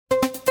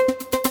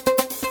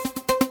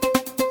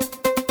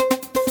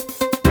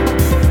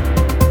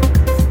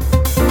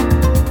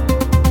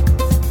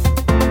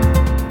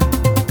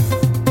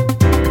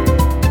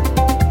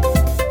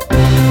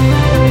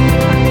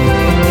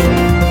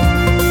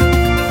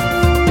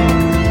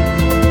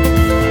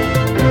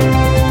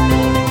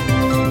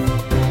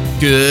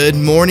Good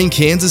morning,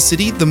 Kansas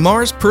City. The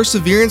Mars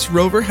Perseverance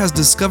rover has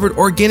discovered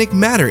organic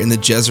matter in the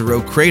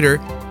Jezero crater,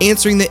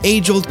 answering the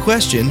age-old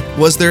question,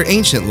 was there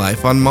ancient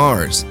life on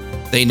Mars?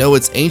 They know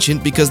it's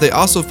ancient because they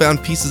also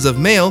found pieces of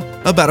mail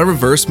about a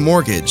reverse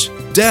mortgage.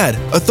 Dad,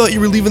 I thought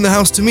you were leaving the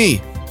house to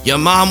me. Your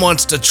mom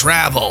wants to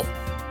travel.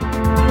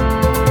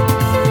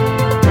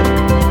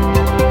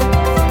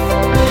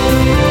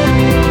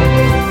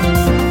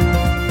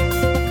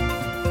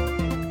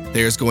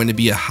 There's going to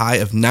be a high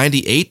of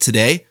 98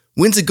 today.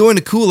 When's it going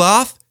to cool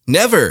off?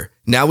 Never.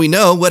 Now we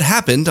know what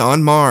happened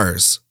on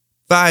Mars.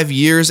 5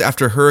 years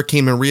after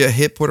Hurricane Maria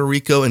hit Puerto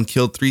Rico and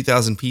killed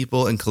 3,000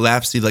 people and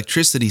collapsed the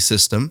electricity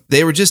system,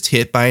 they were just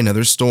hit by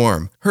another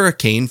storm,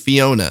 Hurricane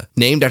Fiona,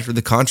 named after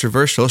the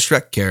controversial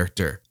Shrek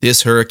character.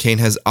 This hurricane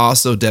has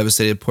also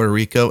devastated Puerto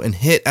Rico and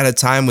hit at a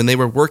time when they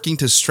were working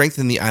to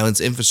strengthen the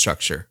island's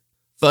infrastructure.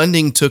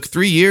 Funding took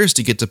 3 years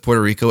to get to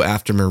Puerto Rico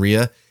after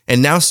Maria,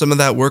 and now some of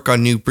that work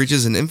on new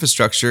bridges and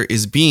infrastructure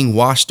is being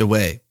washed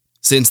away.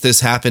 Since this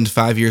happened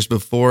 5 years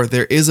before,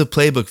 there is a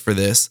playbook for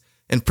this,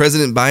 and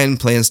President Biden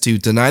plans to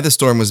deny the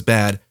storm was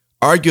bad,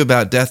 argue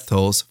about death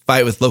tolls,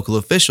 fight with local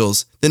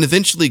officials, then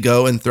eventually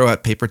go and throw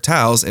out paper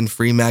towels and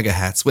free MAGA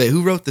hats. Wait,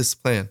 who wrote this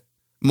plan?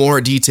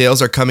 More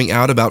details are coming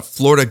out about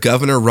Florida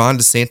Governor Ron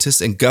DeSantis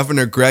and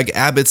Governor Greg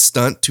Abbott's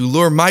stunt to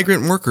lure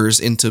migrant workers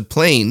into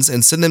planes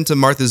and send them to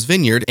Martha's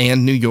Vineyard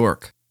and New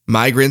York.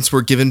 Migrants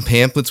were given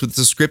pamphlets with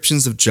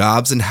descriptions of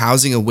jobs and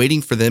housing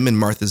awaiting for them in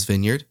Martha's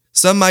Vineyard.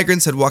 Some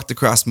migrants had walked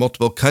across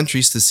multiple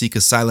countries to seek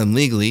asylum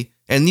legally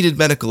and needed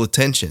medical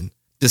attention.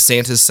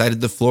 DeSantis cited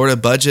the Florida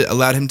budget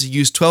allowed him to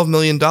use $12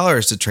 million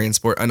to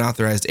transport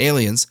unauthorized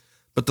aliens,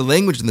 but the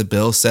language in the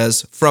bill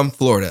says, from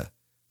Florida.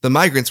 The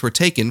migrants were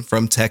taken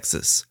from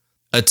Texas.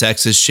 A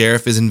Texas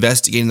sheriff is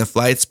investigating the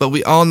flights, but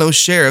we all know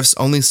sheriffs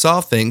only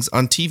solve things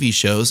on TV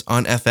shows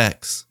on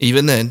FX.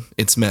 Even then,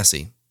 it's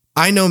messy.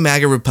 I know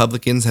MAGA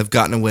Republicans have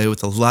gotten away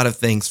with a lot of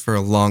things for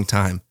a long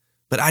time,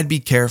 but I'd be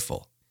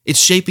careful. It's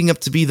shaping up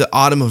to be the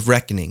autumn of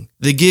reckoning.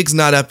 The gig's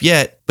not up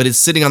yet, but it's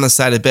sitting on the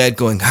side of bed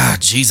going,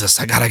 Jesus,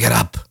 I gotta get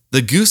up.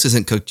 The goose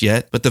isn't cooked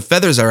yet, but the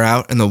feathers are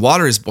out and the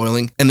water is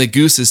boiling, and the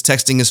goose is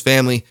texting his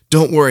family,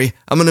 don't worry,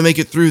 I'm gonna make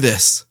it through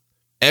this.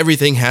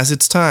 Everything has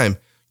its time.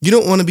 You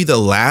don't want to be the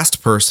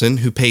last person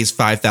who pays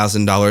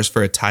 $5,000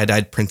 for a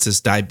tie-dyed Princess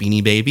Di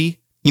beanie baby.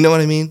 You know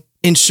what I mean?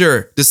 And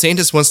sure,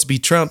 DeSantis wants to be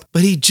Trump,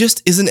 but he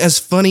just isn't as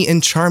funny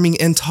and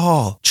charming and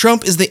tall.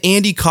 Trump is the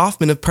Andy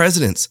Kaufman of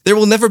presidents. There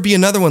will never be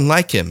another one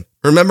like him.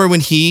 Remember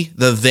when he,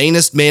 the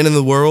vainest man in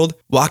the world,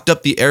 walked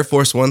up the Air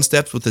Force One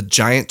steps with a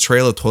giant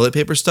trail of toilet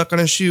paper stuck on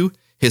his shoe,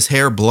 his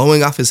hair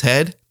blowing off his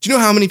head? Do you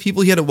know how many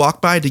people he had to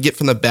walk by to get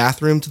from the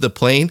bathroom to the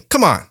plane?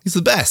 Come on, he's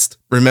the best.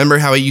 Remember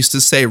how he used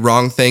to say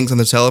wrong things on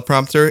the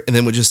teleprompter and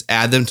then would just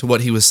add them to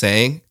what he was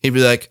saying? He'd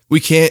be like, we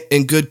can't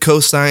in good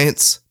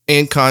co-science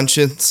and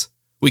conscience.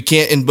 We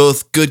can't in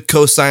both good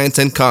co-science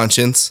and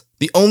conscience.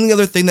 The only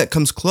other thing that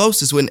comes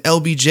close is when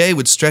LBJ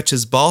would stretch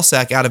his ball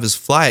sack out of his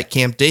fly at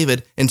Camp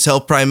David and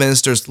tell prime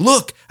ministers,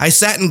 look, I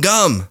sat in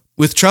gum.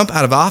 With Trump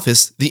out of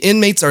office, the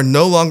inmates are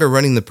no longer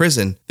running the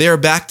prison. They are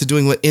back to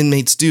doing what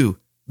inmates do,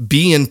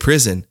 be in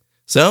prison.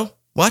 So,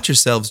 watch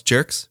yourselves,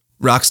 jerks.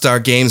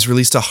 Rockstar Games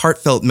released a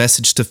heartfelt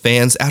message to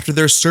fans after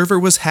their server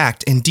was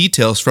hacked and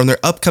details from their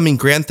upcoming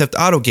Grand Theft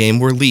Auto game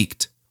were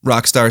leaked.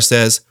 Rockstar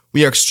says,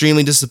 we are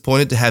extremely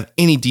disappointed to have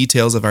any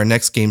details of our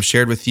next game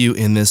shared with you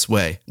in this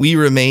way. We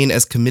remain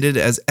as committed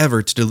as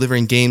ever to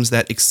delivering games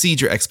that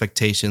exceed your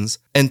expectations,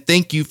 and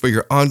thank you for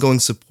your ongoing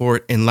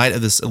support in light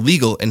of this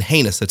illegal and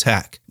heinous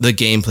attack. The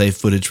gameplay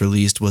footage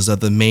released was of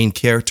the main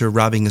character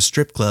robbing a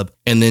strip club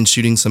and then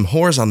shooting some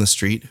whores on the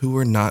street who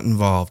were not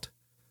involved.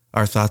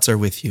 Our thoughts are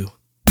with you.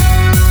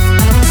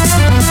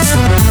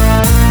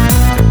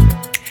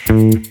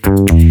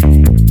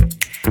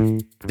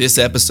 This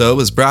episode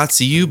was brought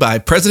to you by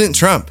President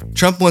Trump.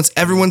 Trump wants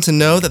everyone to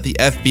know that the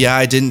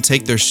FBI didn't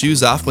take their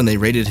shoes off when they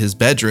raided his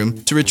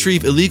bedroom to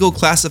retrieve illegal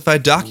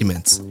classified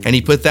documents. And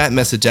he put that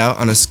message out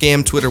on a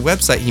scam Twitter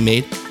website he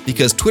made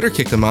because Twitter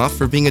kicked him off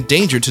for being a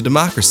danger to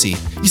democracy.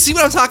 You see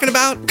what I'm talking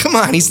about? Come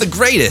on, he's the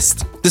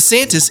greatest.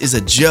 DeSantis is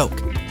a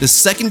joke. The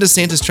second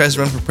DeSantis tries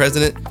to run for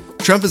president,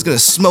 Trump is going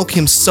to smoke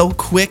him so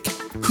quick.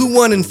 Who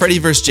won in Freddy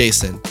vs.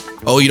 Jason?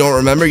 Oh, you don't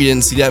remember? You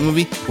didn't see that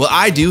movie? Well,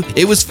 I do.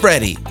 It was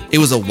Freddy. It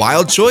was a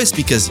wild choice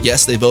because,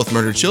 yes, they both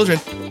murdered children,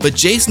 but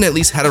Jason at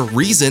least had a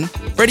reason.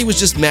 Freddy was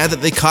just mad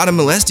that they caught him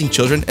molesting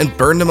children and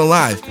burned him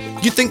alive.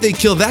 You'd think they'd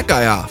kill that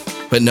guy off.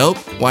 But nope,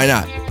 why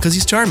not? Because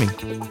he's charming,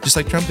 just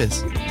like Trump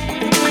is.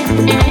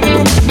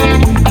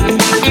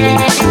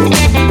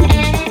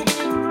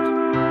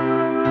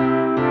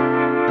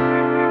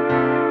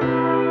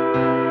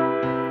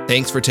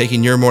 Thanks for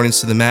taking your mornings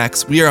to the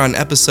max. We are on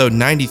episode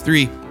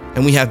 93.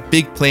 And we have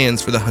big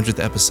plans for the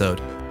 100th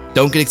episode.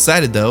 Don't get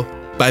excited though.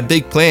 By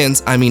big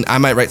plans, I mean I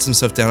might write some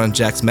stuff down on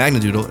Jack's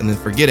Magnadoodle and then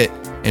forget it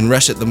and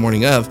rush it the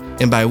morning of.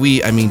 And by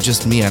we, I mean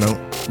just me. I don't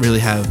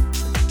really have,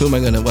 what am I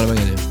gonna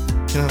do?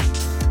 You know?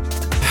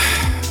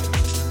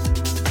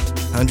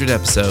 100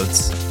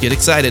 episodes. Get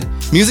excited.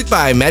 Music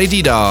by Matty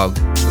D Dog.